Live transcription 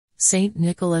Saint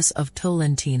Nicholas of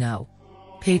Tolentino,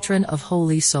 Patron of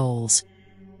Holy Souls.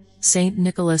 Saint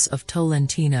Nicholas of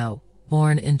Tolentino,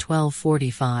 born in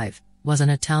 1245, was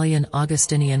an Italian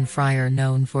Augustinian friar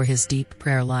known for his deep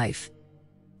prayer life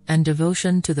and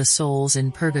devotion to the souls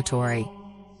in purgatory.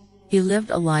 He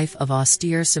lived a life of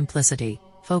austere simplicity,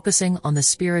 focusing on the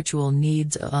spiritual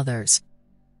needs of others.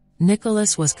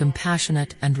 Nicholas was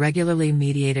compassionate and regularly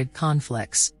mediated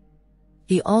conflicts.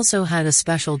 He also had a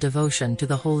special devotion to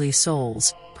the holy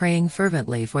souls, praying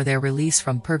fervently for their release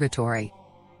from purgatory.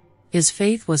 His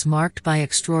faith was marked by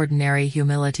extraordinary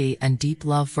humility and deep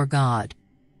love for God.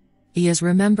 He is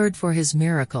remembered for his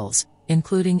miracles,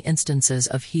 including instances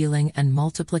of healing and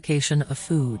multiplication of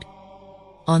food.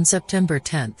 On September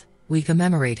 10th, we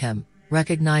commemorate him,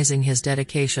 recognizing his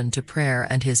dedication to prayer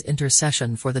and his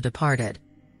intercession for the departed.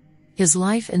 His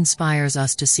life inspires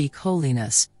us to seek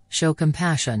holiness, show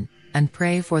compassion, and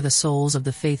pray for the souls of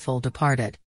the faithful departed.